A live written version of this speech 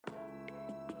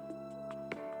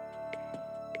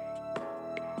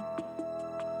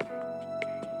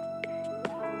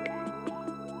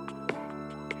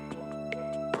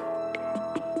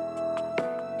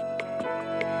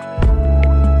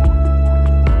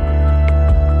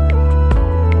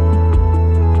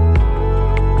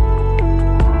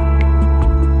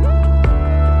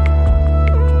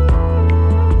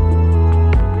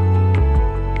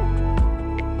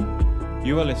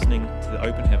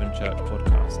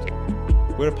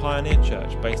We're a pioneer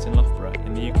church based in Loughborough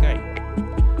in the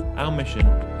UK. Our mission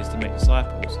is to make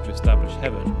disciples who establish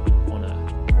heaven on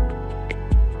earth.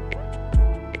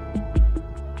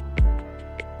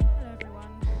 Hello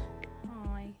everyone.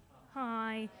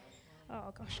 Hi.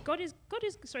 Oh gosh, God is,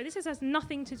 sorry, this has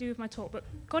nothing to do with my talk, but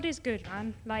God is good,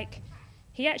 man. Like,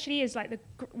 he actually is like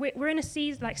we're in a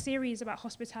series about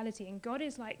hospitality, and God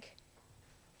is like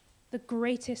the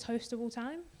greatest host of all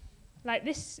time. Like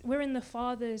this, we're in the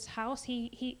Father's house.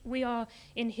 We are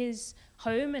in his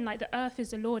home, and like the earth is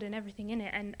the Lord and everything in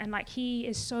it. And like he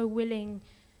is so willing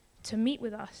to meet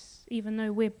with us, even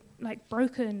though we're like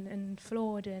broken and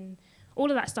flawed and all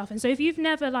of that stuff. And so if you've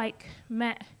never like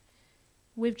met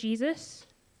with Jesus,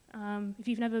 if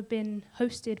you've never been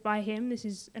hosted by him, this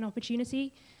is an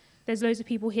opportunity. There's loads of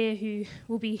people here who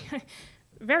will be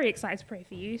very excited to pray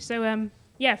for you. So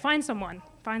yeah, find someone.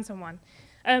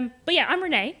 But yeah, I'm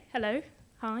Renee. Hello.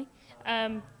 Hi.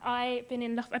 I've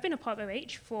been a part of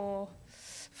OH for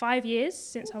 5 years,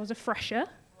 since I was a fresher.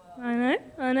 I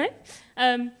know.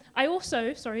 I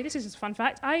also, sorry, this is a fun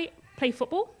fact, I play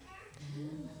football.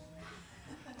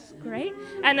 That's great.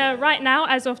 And right now,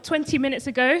 as of 20 minutes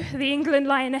ago, the England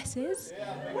Lionesses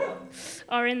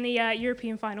are in the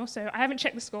European final. So I haven't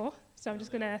checked the score, so I'm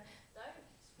just going to...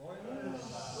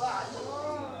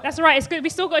 That's all right, it's good. We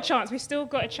still got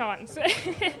a chance.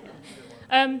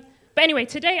 But anyway,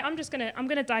 today I'm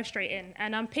gonna dive straight in,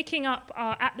 and I'm picking up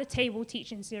our At the Table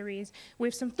teaching series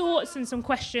with some thoughts and some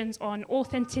questions on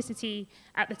authenticity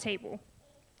at the table.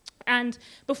 And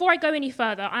before I go any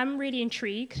further, I'm really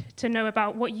intrigued to know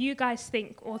about what you guys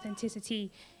think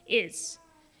authenticity is.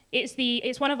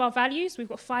 It's one of our values. We've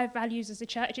got 5 values as a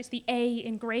church. It's the A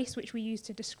in grace, which we use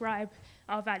to describe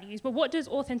our values. But what does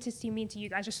authenticity mean to you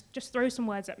guys? Just throw some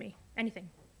words at me. Anything.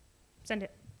 Send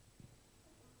it.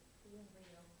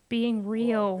 Being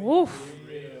real. Oof.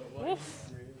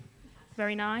 Oof.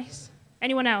 Very nice.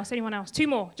 Anyone else? 2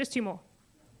 more. Just 2 more.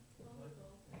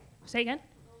 Say again.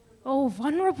 Oh,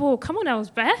 vulnerable. Come on,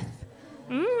 Elsbeth.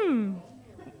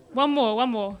 One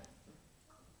more.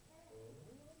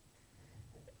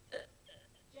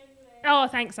 Oh,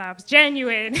 thanks, Abs.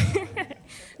 Genuine.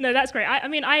 No, that's great.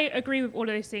 I agree with all of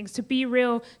those things. To be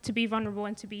real, to be vulnerable,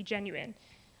 and to be genuine.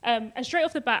 And straight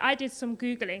off the bat, I did some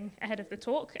Googling ahead of the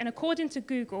talk. And according to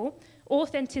Google,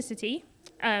 authenticity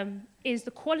is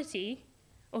the quality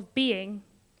of being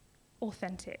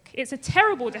authentic. It's a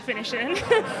terrible definition.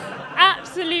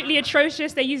 Absolutely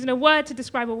atrocious. They're using a word to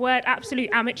describe a word. Absolute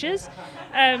amateurs.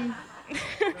 I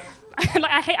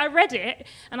read it,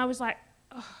 and I was like,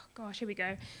 oh, gosh, here we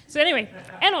go. So anyway,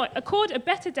 a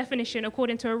better definition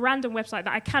according to a random website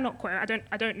that I cannot quote,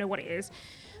 I don't know what it is,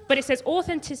 but it says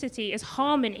authenticity is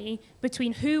harmony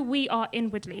between who we are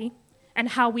inwardly and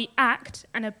how we act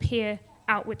and appear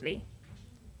outwardly.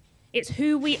 It's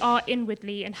who we are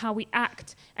inwardly and how we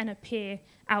act and appear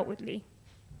outwardly.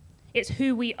 It's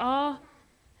who we are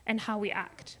and how we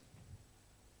act.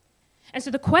 And so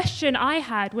the question I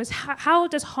had was, how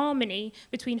does harmony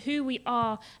between who we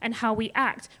are and how we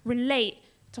act relate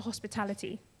to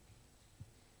hospitality?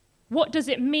 What does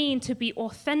it mean to be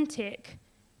authentic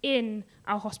in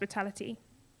our hospitality?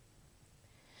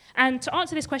 And to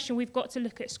answer this question, we've got to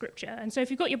look at Scripture. And so if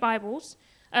you've got your Bibles,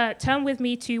 turn with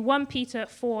me to 1 Peter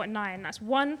 4:9. That's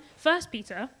 1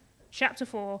 Peter chapter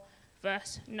 4,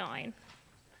 verse 9.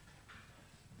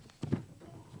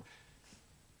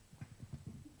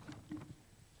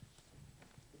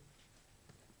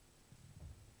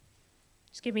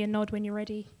 Give me a nod when you're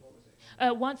ready.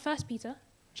 1 Peter,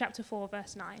 chapter 4,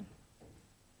 verse 9.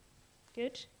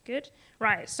 Good.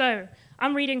 Right, so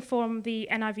I'm reading from the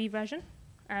NIV version.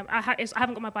 I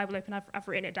haven't got my Bible open, I've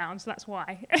written it down, so that's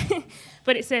why.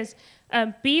 But it says,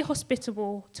 be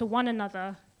hospitable to one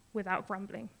another without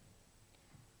grumbling.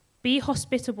 Be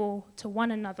hospitable to one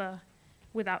another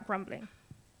without grumbling.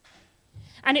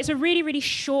 And it's a really, really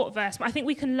short verse, but I think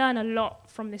we can learn a lot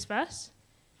from this verse.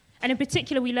 And in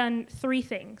particular, we learn 3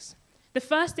 things. The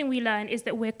first thing we learn is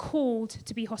that we're called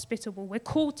to be hospitable. We're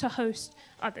called to host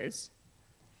others.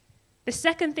 The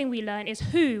second thing we learn is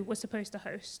who we're supposed to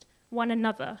host, one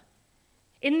another.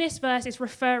 In this verse, it's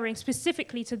referring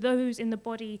specifically to those in the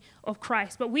body of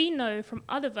Christ. But we know from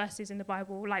other verses in the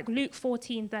Bible, like Luke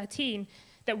 14:13,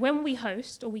 that when we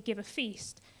host or we give a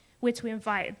feast, we're to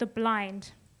invite the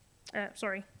blind.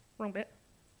 Wrong bit.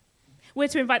 We're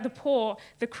to invite the poor,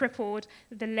 the crippled,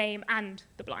 the lame, and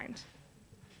the blind.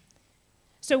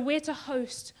 So we're to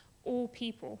host all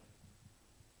people.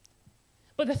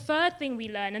 But the third thing we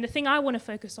learn, and the thing I want to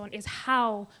focus on, is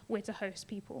how we're to host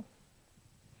people.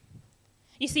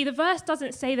 You see, the verse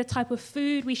doesn't say the type of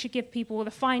food we should give people or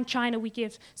the fine china we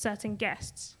give certain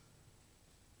guests.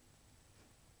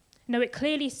 No, it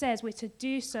clearly says we're to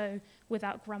do so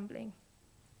without grumbling,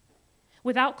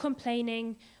 without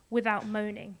complaining, without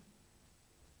moaning.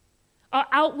 Our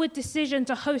outward decision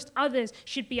to host others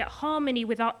should be at harmony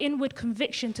with our inward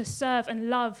conviction to serve and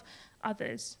love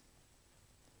others.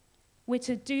 We're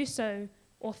to do so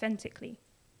authentically.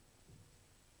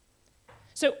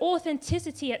 So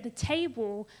authenticity at the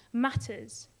table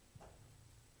matters.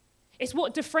 It's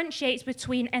what differentiates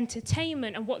between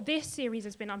entertainment and what this series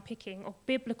has been unpicking of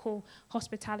biblical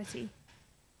hospitality.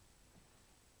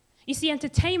 You see,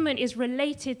 entertainment is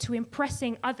related to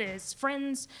impressing others,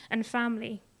 friends and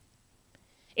family.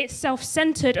 It's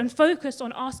self-centered and focused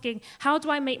on asking, how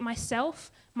do I make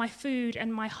myself, my food,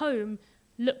 and my home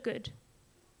look good?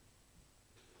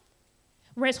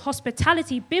 Whereas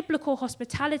hospitality, biblical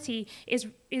hospitality, is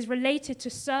related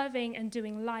to serving and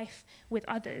doing life with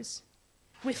others,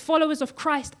 with followers of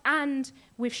Christ and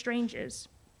with strangers.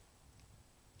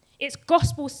 It's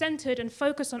gospel-centered and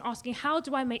focused on asking, how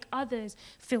do I make others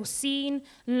feel seen,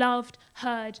 loved,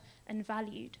 heard, and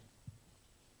valued?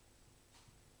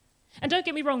 And don't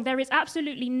get me wrong, there is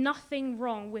absolutely nothing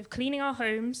wrong with cleaning our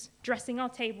homes, dressing our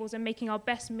tables, and making our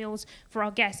best meals for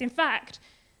our guests. In fact,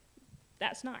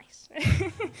 that's nice.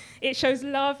 It shows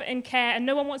love and care, and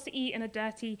no one wants to eat in a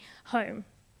dirty home.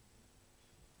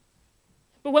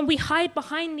 But when we hide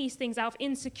behind these things out of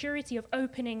insecurity of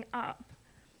opening up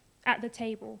at the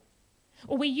table,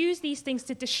 or we use these things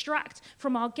to distract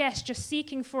from our guests just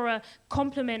seeking for a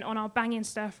compliment on our banging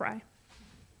stir fry.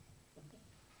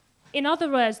 In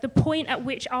other words, the point at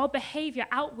which our behavior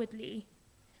outwardly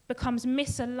becomes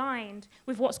misaligned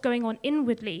with what's going on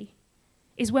inwardly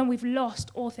is when we've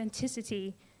lost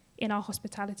authenticity in our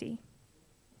hospitality.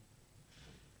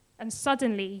 And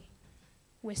suddenly,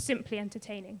 we're simply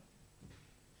entertaining.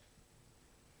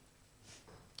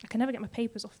 I can never get my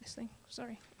papers off this thing,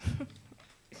 sorry.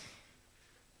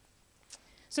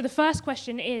 So the first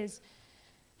question is,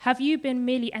 have you been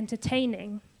merely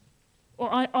entertaining,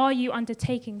 or are you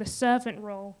undertaking the servant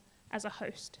role as a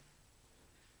host?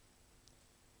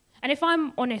 And if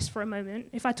I'm honest for a moment,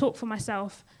 if I talk for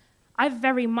myself, I've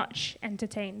very much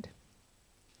entertained.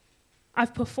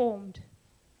 I've performed.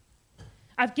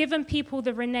 I've given people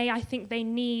the Renee I think they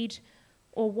need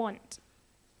or want.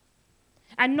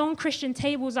 At non-Christian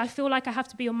tables, I feel like I have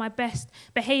to be on my best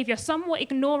behavior, somewhat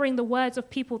ignoring the words of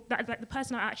people, that the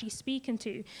person I'm actually speaking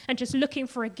to, and just looking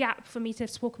for a gap for me to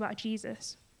talk about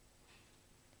Jesus.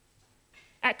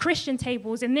 At Christian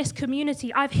tables, in this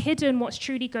community, I've hidden what's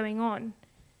truly going on.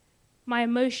 My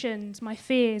emotions, my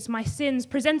fears, my sins,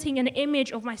 presenting an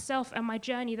image of myself and my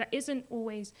journey that isn't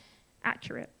always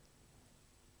accurate.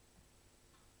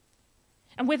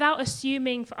 And without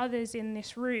assuming for others in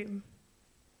this room,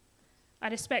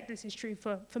 I'd expect this is true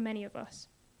for many of us.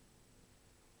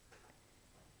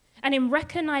 And in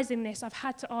recognizing this, I've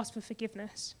had to ask for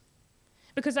forgiveness.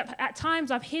 Because at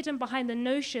times I've hidden behind the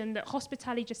notion that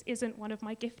hospitality just isn't one of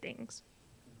my giftings.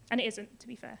 And it isn't, to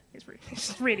be fair. It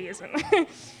really isn't.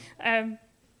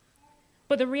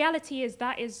 But the reality is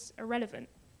that is irrelevant.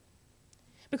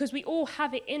 Because we all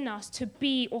have it in us to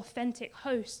be authentic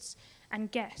hosts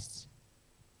and guests.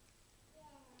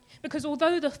 Because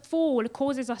although the fall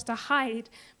causes us to hide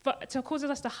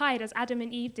as Adam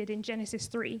and Eve did in Genesis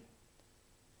 3,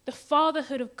 the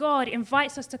fatherhood of God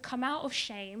invites us to come out of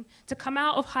shame, to come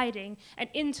out of hiding,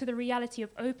 and into the reality of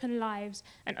open lives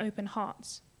and open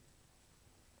hearts.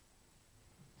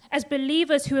 As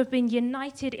believers who have been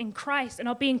united in Christ and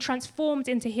are being transformed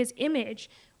into his image,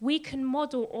 we can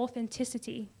model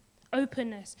authenticity,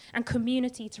 openness, and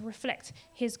community to reflect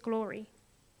his glory.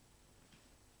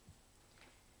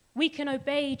 We can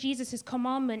obey Jesus'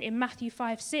 commandment in Matthew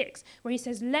 5:6, where he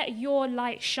says, "Let your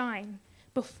light shine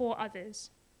before others,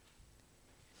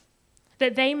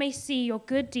 that they may see your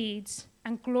good deeds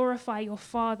and glorify your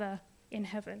Father in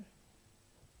heaven."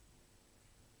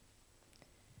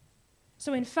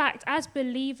 So in fact, as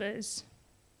believers,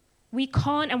 we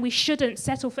can't and we shouldn't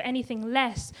settle for anything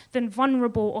less than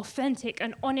vulnerable, authentic,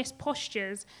 and honest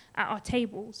postures at our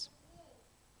tables.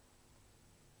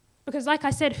 Because like I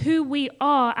said, who we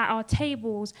are at our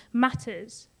tables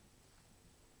matters.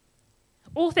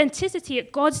 Authenticity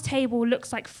at God's table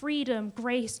looks like freedom,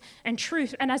 grace, and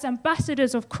truth. And as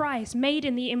ambassadors of Christ, made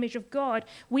in the image of God,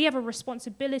 we have a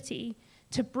responsibility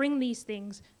to bring these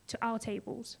things to our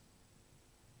tables.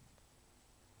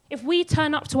 If we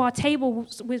turn up to our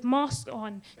tables with masks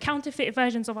on, counterfeit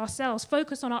versions of ourselves,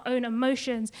 focus on our own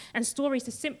emotions and stories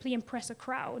to simply impress a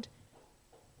crowd,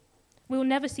 we will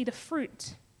never see the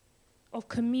fruit of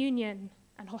communion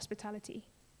and hospitality.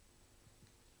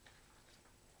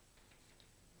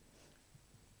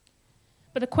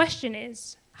 But the question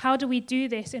is, How do we do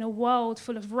this in a world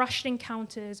full of rushed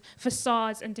encounters,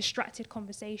 facades, and distracted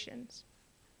conversations?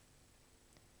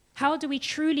 How do we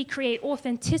truly create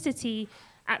authenticity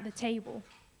at the table?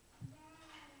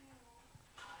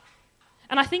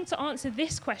 And I think to answer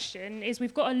this question is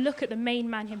we've got to look at the main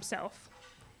man himself.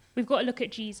 We've got to look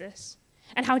at Jesus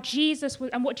and how Jesus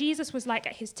was, and what Jesus was like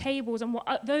at his tables, and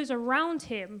what those around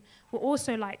him were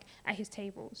also like at his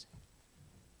tables.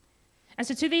 And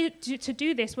so to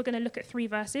do this, we're going to look at 3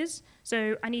 verses.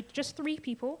 So I need just 3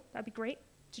 people. That'd be great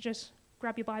to just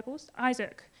grab your Bibles.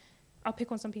 Isaac, I'll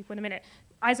pick on some people in a minute.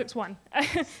 Isaac's one.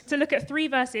 To look at 3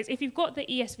 verses. If you've got the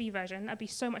ESV version, that'd be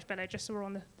so much better, just so we're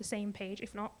on the same page.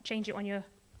 If not, change it on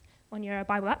your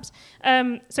Bible apps.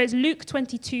 So it's Luke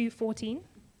 22:14.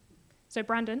 So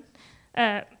Brandon.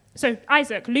 So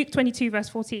Isaac, Luke 22, verse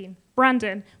 14.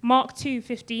 Brandon, Mark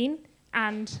 2:15.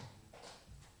 And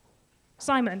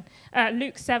Simon,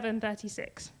 Luke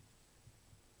 7:36.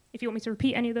 If you want me to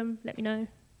repeat any of them, let me know.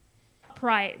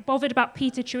 Upright, bothered about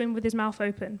Peter chewing with his mouth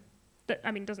open.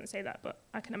 It doesn't say that, but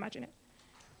I can imagine it.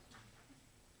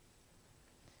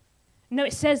 No,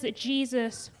 it says that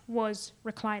Jesus was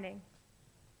reclining.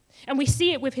 And we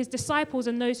see it with his disciples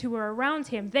and those who were around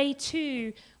him. They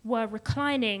too were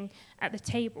reclining at the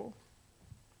table.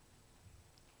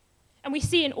 And we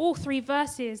see in all 3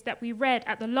 verses that we read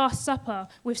at the Last Supper,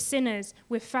 with sinners,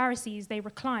 with Pharisees, they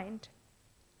reclined.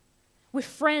 With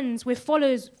friends, with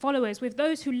followers, with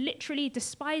those who literally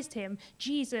despised him,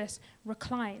 Jesus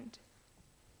reclined.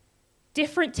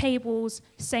 Different tables,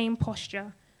 same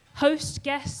posture. Host,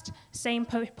 guest, same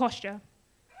posture.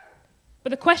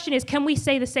 But the question is, can we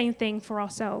say the same thing for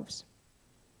ourselves?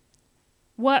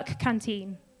 Work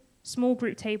canteen, small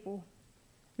group table,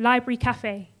 library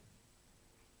cafe.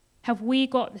 Have we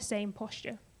got the same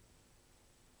posture?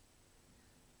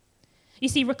 You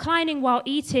see, reclining while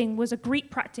eating was a Greek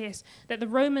practice that the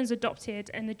Romans adopted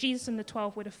and that Jesus and the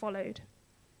 12 would have followed.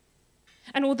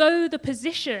 And although the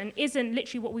position isn't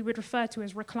literally what we would refer to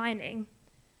as reclining,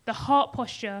 the heart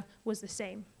posture was the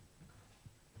same.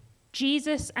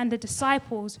 Jesus and the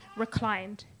disciples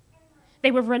reclined.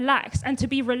 They were relaxed, and to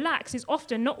be relaxed is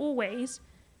often, not always,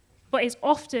 but is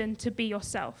often to be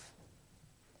yourself,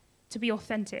 to be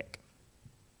authentic.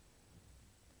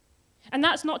 And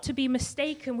that's not to be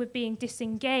mistaken with being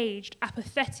disengaged,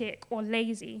 apathetic, or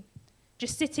lazy,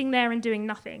 just sitting there and doing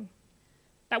nothing.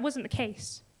 That wasn't the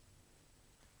case.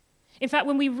 In fact,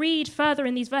 when we read further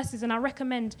in these verses, and I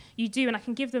recommend you do, and I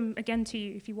can give them again to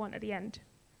you if you want at the end,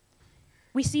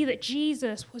 we see that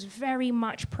Jesus was very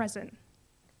much present.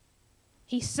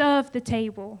 He served the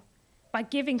table by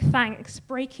giving thanks,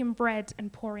 breaking bread,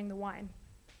 and pouring the wine.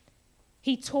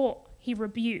 He taught, he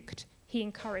rebuked, he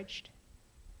encouraged.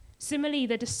 Similarly,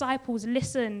 the disciples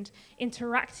listened,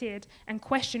 interacted, and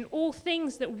questioned, all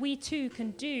things that we too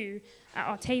can do at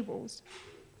our tables.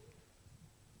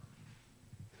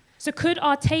 So could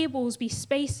our tables be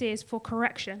spaces for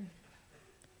correction?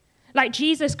 Like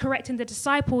Jesus correcting the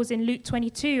disciples in Luke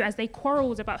 22 as they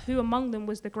quarreled about who among them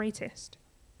was the greatest.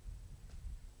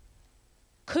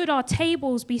 Could our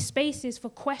tables be spaces for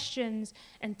questions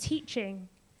and teaching?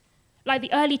 Like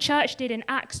the early church did in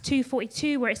Acts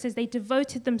 2:42, where it says they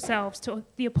devoted themselves to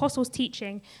the apostles'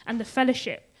 teaching and the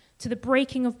fellowship, to the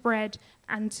breaking of bread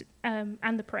and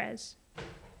the prayers.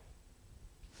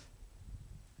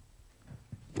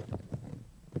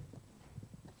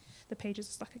 The pages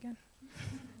are stuck again.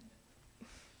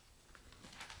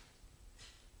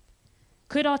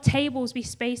 Could our tables be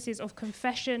spaces of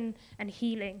confession and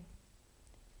healing?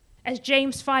 As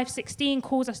James 5:16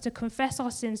 calls us to confess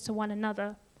our sins to one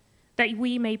another, that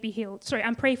we may be healed.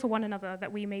 And pray for one another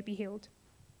that we may be healed.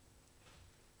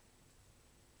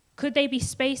 Could they be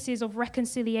spaces of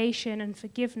reconciliation and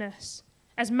forgiveness?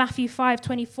 As Matthew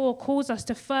 5:24 calls us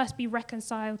to first be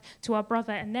reconciled to our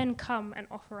brother and then come and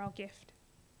offer our gift.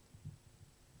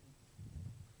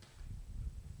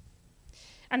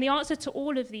 And the answer to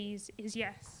all of these is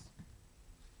yes.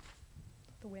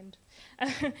 The wind.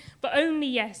 But only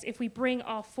yes if we bring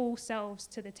our full selves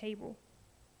to the table.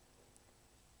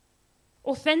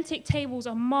 Authentic tables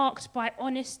are marked by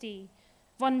honesty,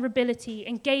 vulnerability,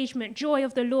 engagement, joy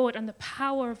of the Lord, and the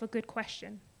power of a good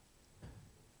question.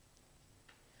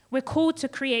 We're called to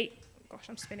create... Gosh,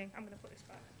 I'm spinning. I'm going to put this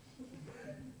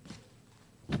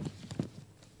back.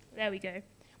 There we go.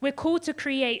 We're called to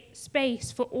create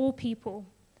space for all people,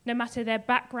 no matter their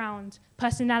background,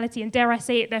 personality, and dare I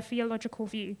say it, their theological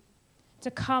view, to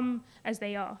come as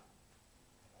they are.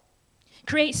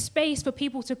 Create space for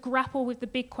people to grapple with the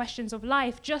big questions of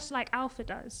life, just like Alpha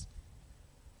does.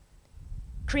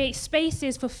 Create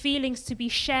spaces for feelings to be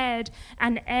shared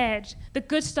and aired, the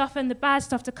good stuff and the bad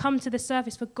stuff to come to the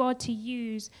surface for God to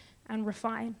use and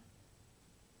refine.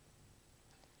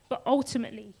 But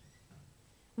ultimately,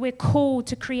 we're called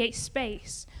to create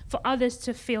space for others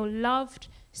to feel loved,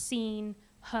 seen,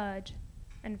 heard,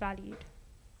 and valued.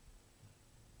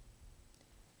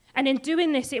 And in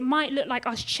doing this, it might look like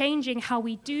us changing how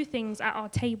we do things at our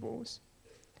tables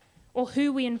or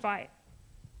who we invite.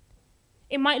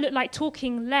 It might look like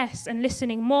talking less and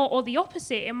listening more, or the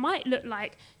opposite. It might look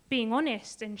like being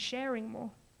honest and sharing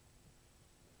more.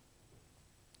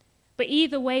 But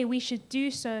either way, we should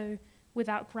do so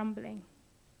without grumbling.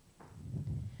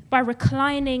 By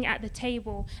reclining at the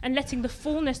table and letting the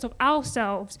fullness of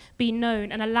ourselves be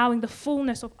known and allowing the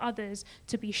fullness of others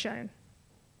to be shown.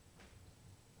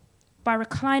 By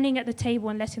reclining at the table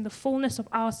and letting the fullness of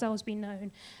ourselves be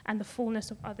known and the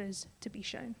fullness of others to be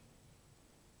shown.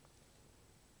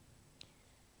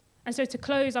 And so to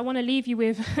close, I want to leave you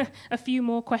with a few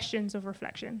more questions of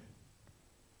reflection.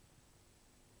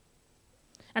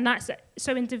 And that's,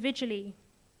 so individually,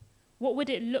 what would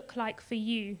it look like for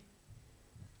you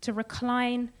to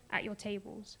recline at your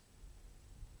tables?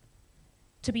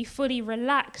 To be fully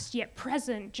relaxed yet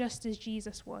present just as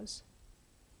Jesus was?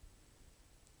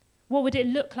 What would it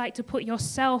look like to put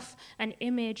yourself and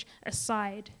image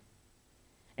aside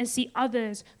and see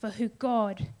others for who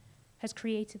God has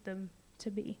created them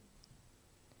to be?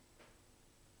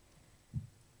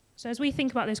 So as we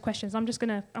think about those questions, I'm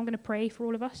gonna pray for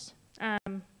all of us.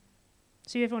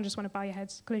 So everyone just want to bow your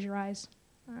heads, close your eyes.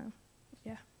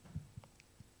 Yeah.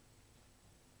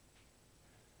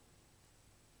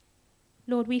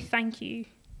 Lord, we thank you.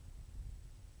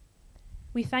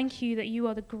 We thank you that you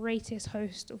are the greatest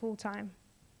host of all time.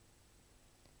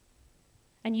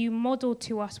 And you modeled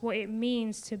to us what it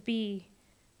means to be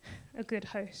a good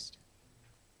host.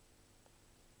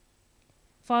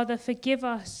 Father, forgive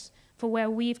us for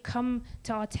where we've come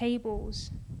to our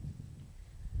tables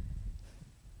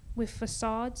with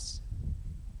facades,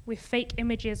 with fake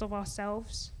images of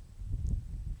ourselves,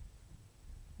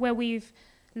 where we've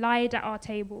lied at our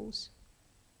tables,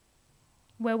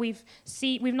 where we've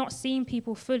not seen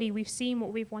people fully, we've seen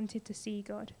what we've wanted to see,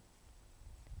 God.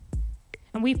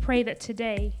 And we pray that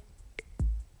today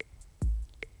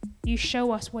you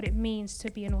show us what it means to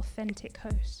be an authentic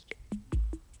host,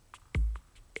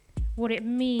 what it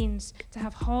means to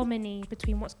have harmony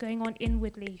between what's going on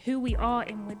inwardly, who we are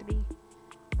inwardly,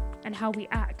 and how we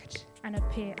act and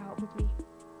appear outwardly.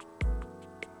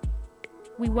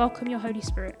 We welcome your Holy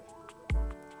Spirit.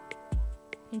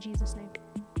 In Jesus' name,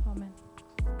 amen.